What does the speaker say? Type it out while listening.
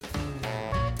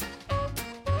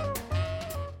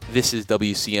This is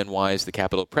WCNY's The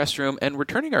Capitol Press Room, and we're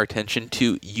turning our attention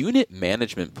to unit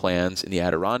management plans in the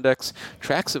Adirondacks,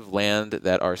 tracts of land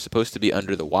that are supposed to be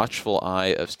under the watchful eye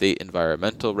of state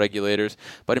environmental regulators,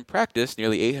 but in practice,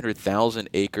 nearly 800,000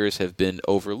 acres have been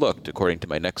overlooked, according to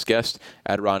my next guest,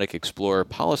 Adirondack Explorer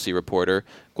policy reporter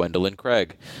Gwendolyn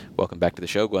Craig. Welcome back to the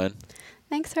show, Gwen.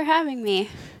 Thanks for having me.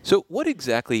 So what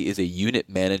exactly is a unit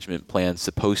management plan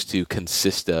supposed to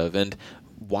consist of, and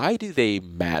why do they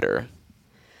matter?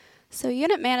 So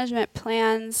unit management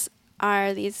plans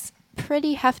are these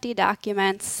pretty hefty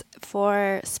documents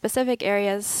for specific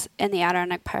areas in the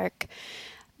Adirondack Park.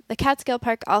 The Catskill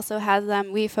Park also has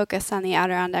them. We focus on the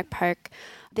Adirondack Park.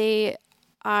 They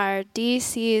are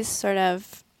DEC's sort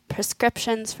of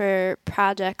prescriptions for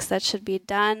projects that should be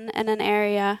done in an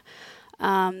area.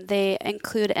 They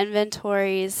include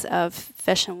inventories of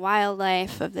fish and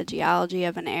wildlife, of the geology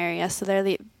of an area. So they're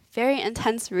the very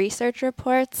intense research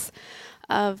reports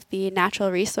of the natural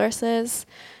resources,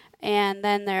 and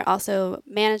then there are also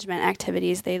management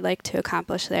activities they'd like to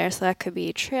accomplish there. So that could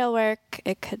be trail work,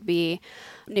 it could be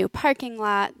new parking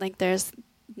lot, like there's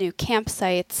new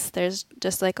campsites, there's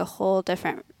just like a whole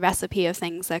different recipe of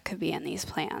things that could be in these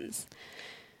plans.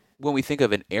 When we think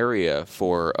of an area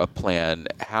for a plan,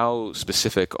 how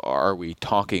specific are we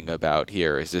talking about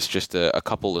here? Is this just a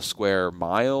couple of square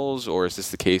miles, or is this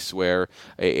the case where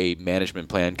a management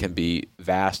plan can be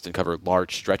vast and cover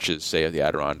large stretches, say, of the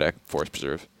Adirondack Forest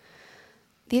Preserve?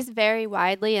 These vary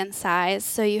widely in size,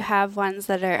 so you have ones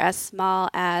that are as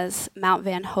small as Mount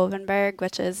Van Hovenberg,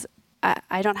 which is,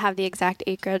 I don't have the exact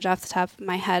acreage off the top of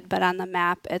my head, but on the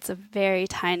map, it's a very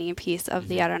tiny piece of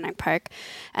the Adirondack Park.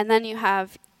 And then you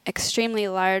have extremely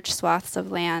large swaths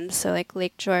of land, so like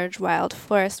Lake George Wild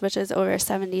Forest, which is over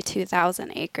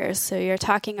 72,000 acres. So you're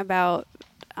talking about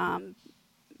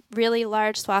really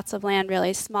large swaths of land,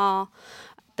 really small.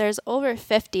 There's over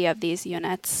 50 of these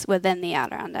units within the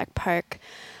Adirondack Park.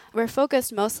 We're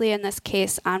focused mostly in this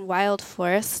case on wild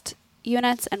forest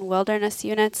units and wilderness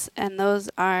units, and those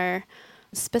are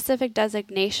specific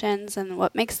designations, and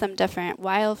what makes them different.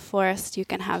 Wild forest, you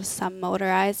can have some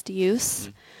motorized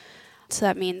use. So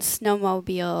that means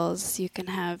snowmobiles, you can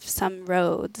have some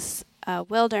roads.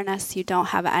 Wilderness, you don't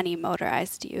have any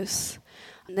motorized use.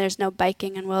 And there's no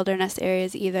biking in wilderness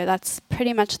areas either. That's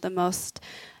pretty much the most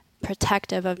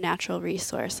protective of natural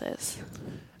resources.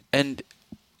 And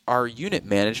are unit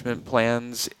management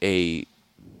plans a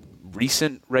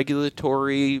recent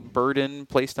regulatory burden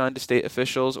placed onto state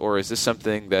officials, or is this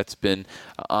something that's been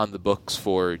on the books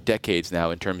for decades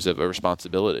now in terms of a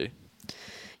responsibility?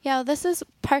 Yeah, this is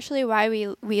partially why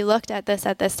we looked at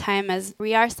this time, as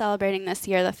we are celebrating this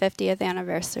year the 50th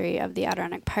anniversary of the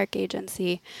Adirondack Park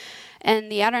Agency.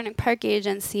 And the Adirondack Park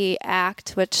Agency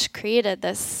Act, which created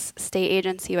this state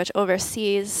agency which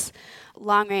oversees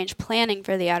long-range planning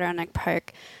for the Adirondack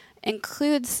Park,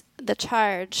 includes the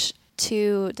charge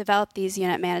to develop these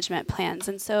unit management plans.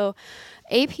 And so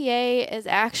APA is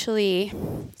actually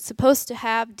supposed to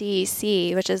have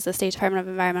DEC, which is the State Department of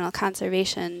Environmental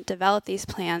Conservation, develop these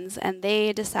plans, and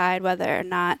they decide whether or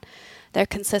not they're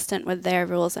consistent with their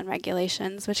rules and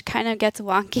regulations, which kind of gets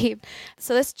wonky.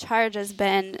 So this charge has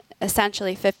been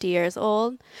essentially 50 years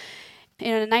old.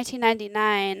 In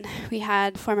 1999, we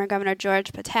had former Governor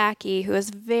George Pataki, who was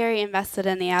very invested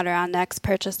in the Adirondacks,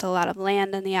 purchased a lot of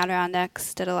land in the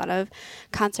Adirondacks, did a lot of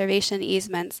conservation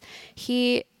easements.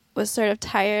 He was sort of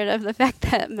tired of the fact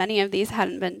that many of these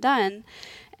hadn't been done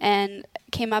and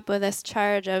came up with this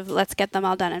charge of let's get them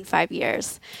all done in 5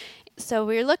 years. So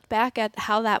we looked back at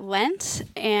how that went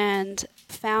and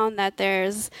found that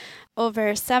there's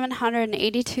over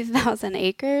 782,000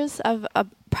 acres of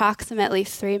approximately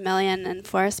 3 million in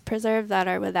forest preserve that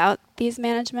are without these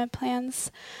management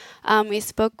plans. We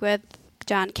spoke with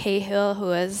John Cahill, who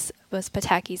was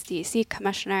Pataki's DEC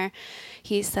commissioner.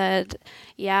 He said,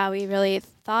 yeah, we really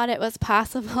thought it was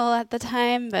possible at the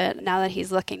time, but now that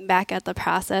he's looking back at the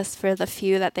process for the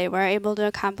few that they were able to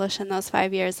accomplish in those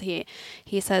 5 years, he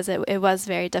says it was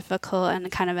very difficult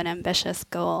and kind of an ambitious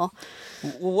goal.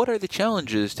 Well, what are the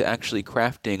challenges to actually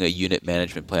crafting a unit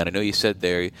management plan? I know you said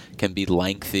they can be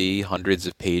lengthy, hundreds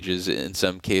of pages in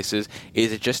some cases.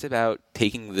 Is it just about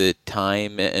taking the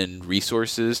time and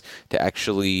resources to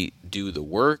actually do the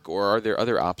work, or are there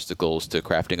other obstacles to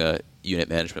crafting a unit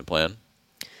management plan?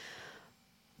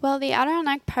 Well, the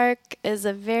Adirondack Park is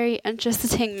a very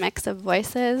interesting mix of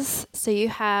voices. So you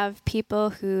have people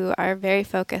who are very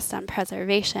focused on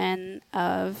preservation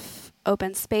of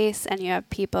open space, and you have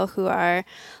people who are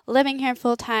living here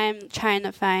full-time, trying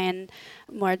to find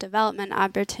more development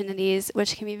opportunities,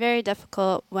 which can be very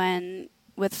difficult when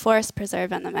with forest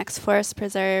preserve in the mix. Forest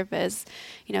preserve is,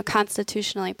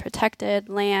 constitutionally protected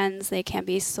lands. They can't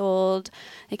be sold.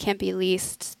 They can't be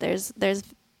leased. There's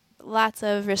lots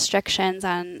of restrictions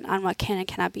on what can and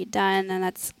cannot be done, and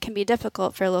that can be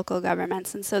difficult for local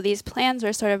governments. And so these plans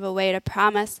were sort of a way to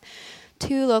promise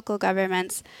to local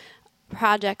governments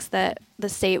projects that the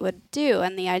state would do.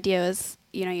 And the idea was,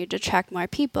 you'd attract more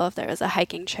people if there was a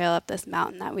hiking trail up this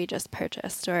mountain that we just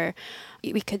purchased, or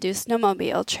we could do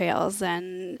snowmobile trails,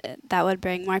 and that would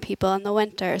bring more people in the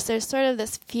winter. So there's sort of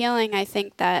this feeling, I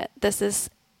think, that this is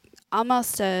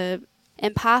almost a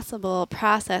impossible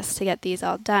process to get these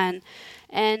all done.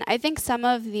 And I think some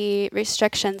of the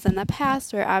restrictions in the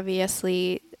past were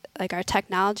obviously, like, our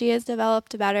technology has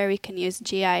developed better. We can use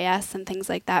GIS and things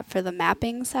like that for the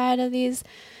mapping side of these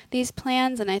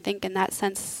plans. And I think in that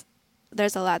sense,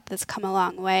 there's a lot that's come a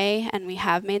long way, and we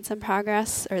have made some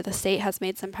progress, or the state has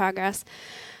made some progress.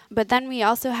 But then we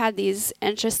also had these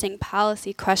interesting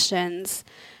policy questions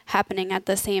happening at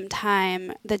the same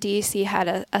time. The DEC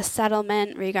had a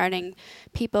settlement regarding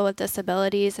people with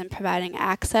disabilities and providing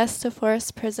access to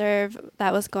forest preserve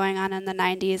that was going on in the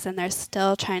 90s, and they're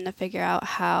still trying to figure out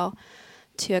how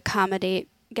to accommodate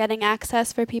getting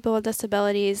access for people with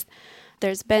disabilities.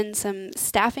 There's been some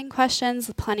staffing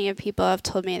questions. Plenty of people have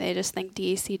told me they just think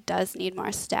DEC does need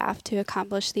more staff to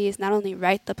accomplish these, not only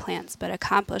write the plans, but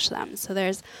accomplish them. So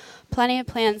there's plenty of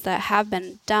plans that have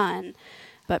been done,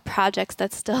 but projects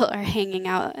that still are hanging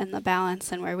out in the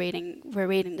balance, and we're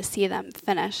waiting to see them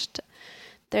finished.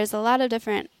 There's a lot of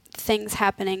different things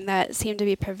happening that seem to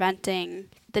be preventing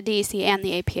the DEC and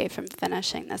the APA from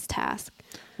finishing this task.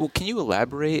 Well, can you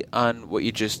elaborate on what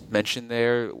you just mentioned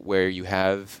there, where you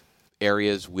have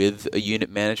areas with a unit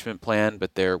management plan,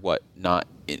 but they're not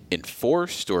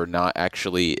enforced or not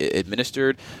actually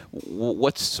administered?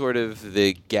 What's sort of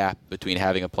the gap between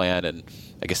having a plan and,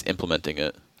 I guess, implementing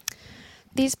it?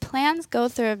 These plans go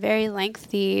through a very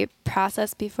lengthy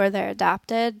process before they're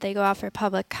adopted. They go out for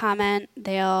public comment.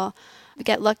 They'll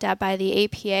get looked at by the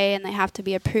APA, and they have to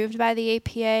be approved by the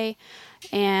APA.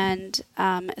 And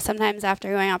sometimes after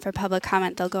going out for public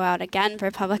comment, they'll go out again for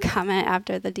public comment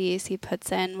after the DEC puts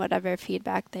in whatever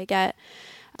feedback they get.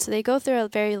 So they go through a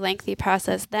very lengthy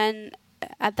process. Then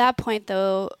at that point,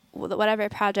 though, whatever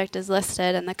project is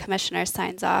listed and the commissioner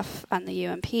signs off on the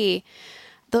UMP,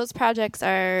 those projects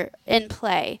are in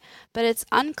play. But it's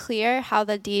unclear how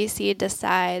the DEC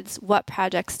decides what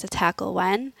projects to tackle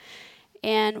when.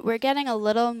 And we're getting a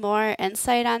little more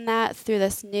insight on that through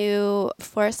this new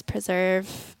forest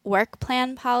preserve work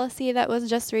plan policy that was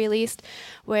just released,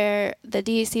 where the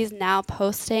DEC is now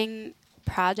posting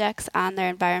projects on their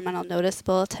environmental notice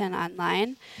bulletin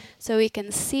online. So we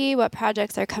can see what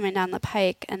projects are coming down the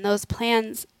pike, and those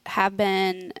plans have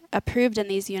been approved in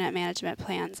these unit management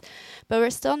plans. But we're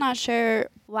still not sure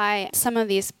why some of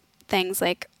these things,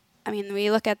 we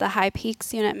look at the High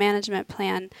Peaks unit management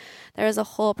plan. There was a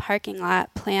whole parking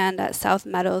lot planned at South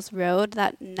Meadows Road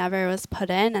that never was put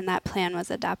in, and that plan was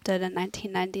adopted in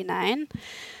 1999.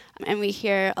 And we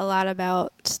hear a lot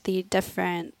about the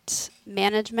different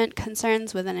management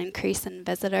concerns with an increase in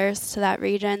visitors to that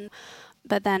region.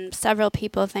 But then several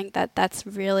people think that that's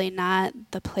really not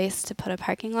the place to put a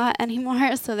parking lot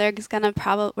anymore. So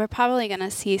we're probably going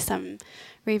to see some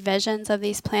revisions of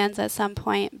these plans at some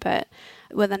point, but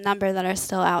with a number that are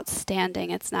still outstanding,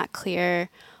 it's not clear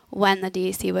when the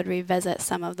DEC would revisit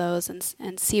some of those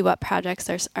and see what projects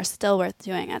are still worth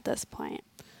doing at this point.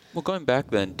 Well, going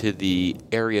back then to the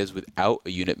areas without a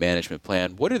unit management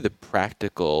plan, what are the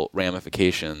practical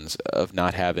ramifications of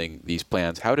not having these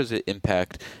plans? How does it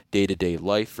impact day-to-day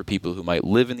life for people who might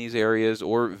live in these areas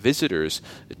or visitors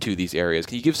to these areas?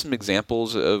 Can you give some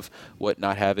examples of what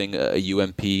not having a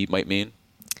UMP might mean?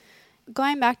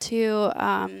 Going back to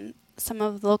some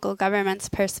of local government's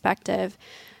perspective,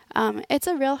 it's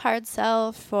a real hard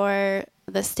sell for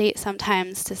the state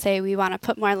sometimes to say we want to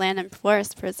put more land in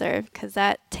forest preserve, because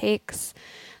that takes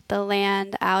the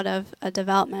land out of a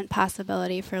development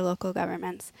possibility for local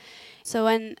governments. So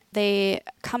when they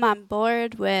come on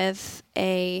board with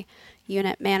a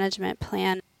unit management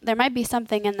plan, there might be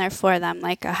something in there for them,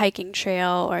 like a hiking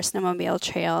trail or snowmobile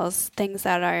trails, things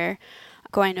that are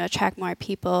going to attract more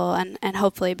people and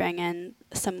hopefully bring in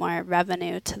some more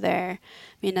revenue to their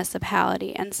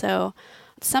municipality. And so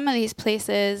some of these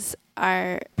places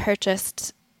are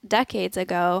purchased decades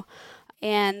ago,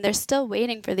 and they're still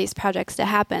waiting for these projects to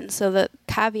happen. So the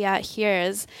caveat here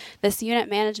is this unit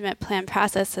management plan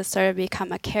process has sort of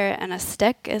become a carrot and a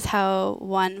stick, is how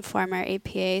one former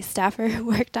APA staffer who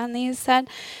worked on these said.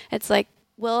 It's like,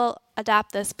 we'll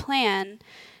adopt this plan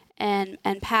and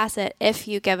pass it if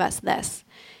you give us this.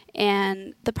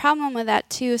 And the problem with that,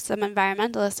 too, some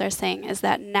environmentalists are saying, is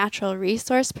that natural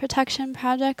resource protection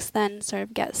projects then sort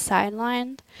of get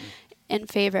sidelined in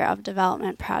favor of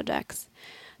development projects.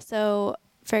 So,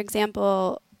 for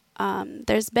example,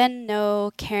 there's been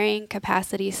no carrying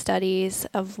capacity studies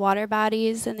of water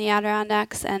bodies in the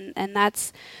Adirondacks, and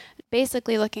that's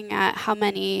basically looking at how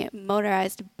many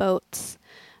motorized boats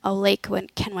a lake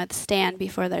can withstand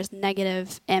before there's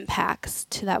negative impacts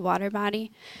to that water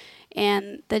body.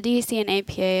 And the DEC and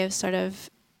APA have sort of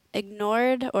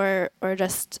ignored or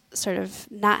just sort of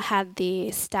not had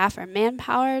the staff or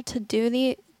manpower to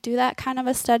do that kind of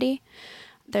a study.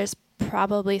 There's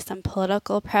probably some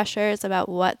political pressures about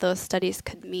what those studies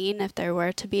could mean if there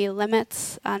were to be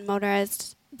limits on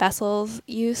motorized vessels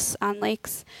use on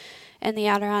lakes in the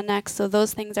Adirondacks. So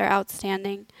those things are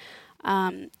outstanding.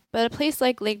 But a place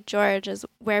like Lake George is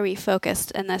where we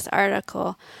focused in this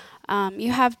article.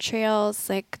 You have trails,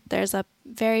 like there's a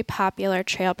very popular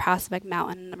trail, Prospect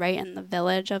Mountain, right in the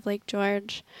village of Lake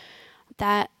George.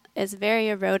 That is very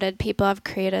eroded. People have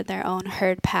created their own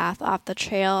herd path off the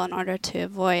trail in order to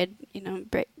avoid,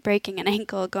 breaking an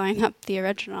ankle going up the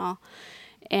original.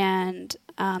 And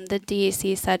the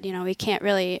DEC said, we can't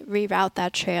really reroute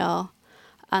that trail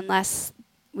unless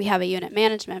we have a unit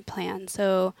management plan.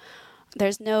 So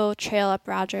there's no trail up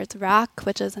Rogers Rock,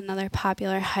 which is another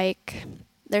popular hike.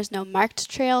 There's no marked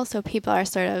trail, so people are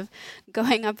sort of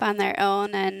going up on their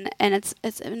own, and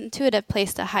it's an intuitive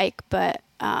place to hike, but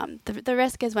the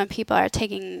risk is when people are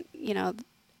taking,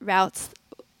 routes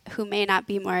who may not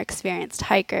be more experienced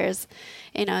hikers,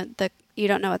 you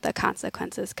don't know what the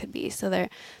consequences could be. So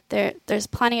there's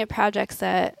plenty of projects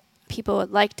that people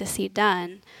would like to see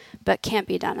done, but can't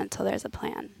be done until there's a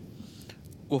plan.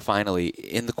 Well, finally,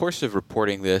 in the course of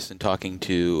reporting this and talking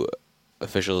to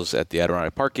officials at the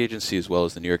Adirondack Park Agency as well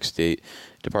as the New York State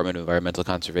Department of Environmental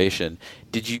Conservation,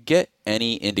 did you get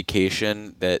any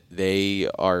indication that they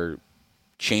are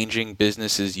changing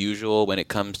business as usual when it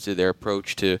comes to their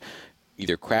approach to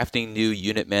either crafting new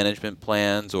unit management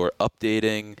plans or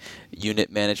updating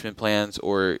unit management plans,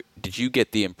 or did you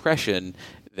get the impression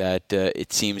that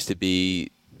it seems to be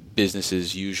business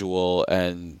as usual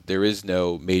and there is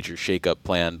no major shakeup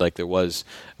plan like there was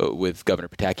with Governor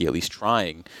Pataki at least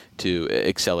trying to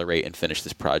accelerate and finish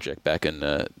this project back in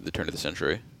the turn of the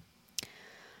century?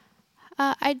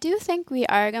 I do think we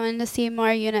are going to see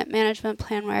more unit management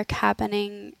plan work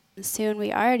happening soon.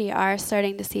 We already are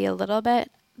starting to see a little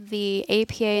bit. The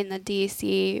APA and the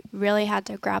DEC really had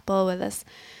to grapple with this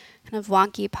kind of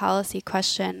wonky policy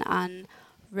question on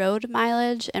road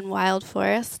mileage in wild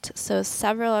forest. So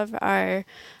several of our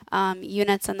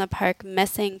units in the park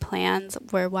missing plans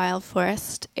were wild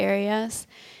forest areas.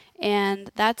 And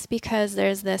that's because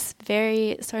there's this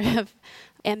very sort of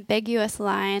ambiguous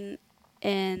line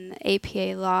in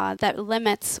APA law that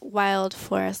limits wild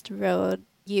forest road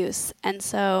use. And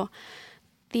so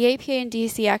the APA and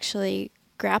DC actually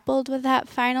grappled with that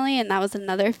finally, and that was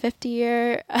another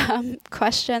 50-year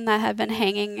question that had been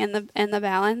hanging in the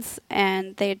balance,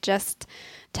 and they just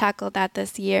tackled that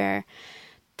this year.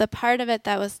 The part of it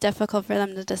that was difficult for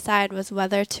them to decide was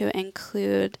whether to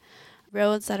include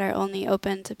roads that are only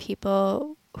open to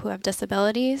people who have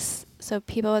disabilities. So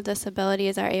people with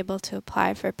disabilities are able to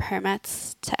apply for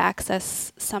permits to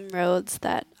access some roads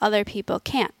that other people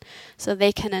can't, so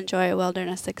they can enjoy a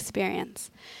wilderness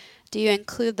experience. Do you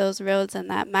include those roads in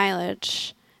that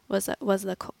mileage was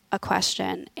a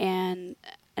question, and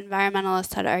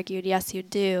environmentalists had argued, yes, you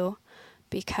do,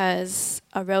 because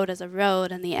a road is a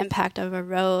road, and the impact of a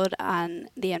road on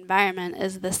the environment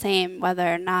is the same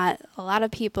whether or not a lot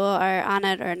of people are on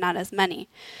it or not as many.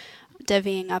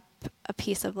 Divvying up a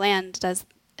piece of land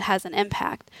has an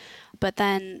impact. But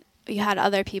then you had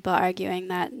other people arguing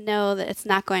that no, that it's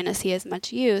not going to see as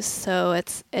much use, so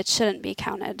it shouldn't be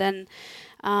counted. And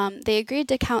they agreed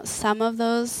to count some of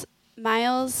those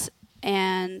miles,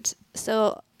 and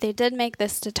so they did make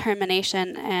this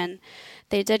determination, and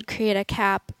they did create a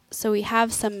cap. So we have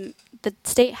the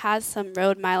state has some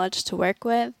road mileage to work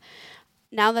with.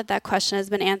 Now that question has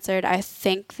been answered, I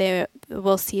think they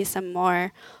will see some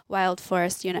more wild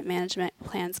forest unit management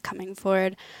plans coming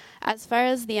forward. As far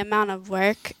as the amount of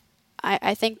work,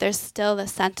 I think there's still the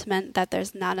sentiment that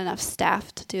there's not enough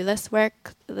staff to do this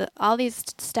work. All these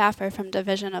staff are from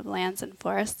Division of Lands and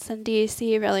Forests in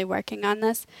DEC really working on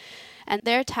this. And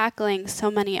they're tackling so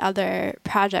many other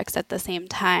projects at the same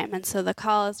time. And so the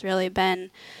call has really been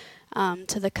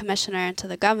to the commissioner and to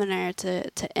the governor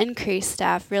to increase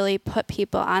staff, really put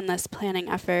people on this planning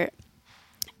effort,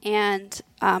 and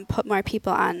put more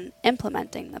people on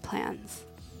implementing the plans.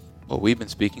 Well, we've been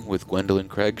speaking with Gwendolyn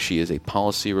Craig. She is a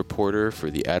policy reporter for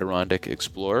the Adirondack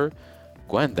Explorer.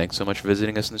 Gwen, thanks so much for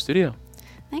visiting us in the studio.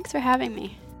 Thanks for having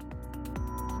me.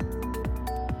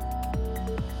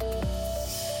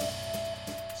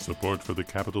 Support for the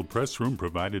Capitol Press Room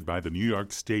provided by the New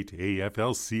York State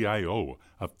AFL-CIO,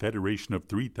 a federation of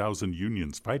 3,000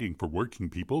 unions fighting for working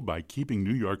people by keeping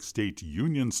New York State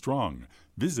union strong.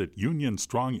 Visit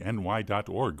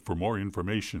unionstrongny.org for more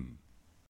information.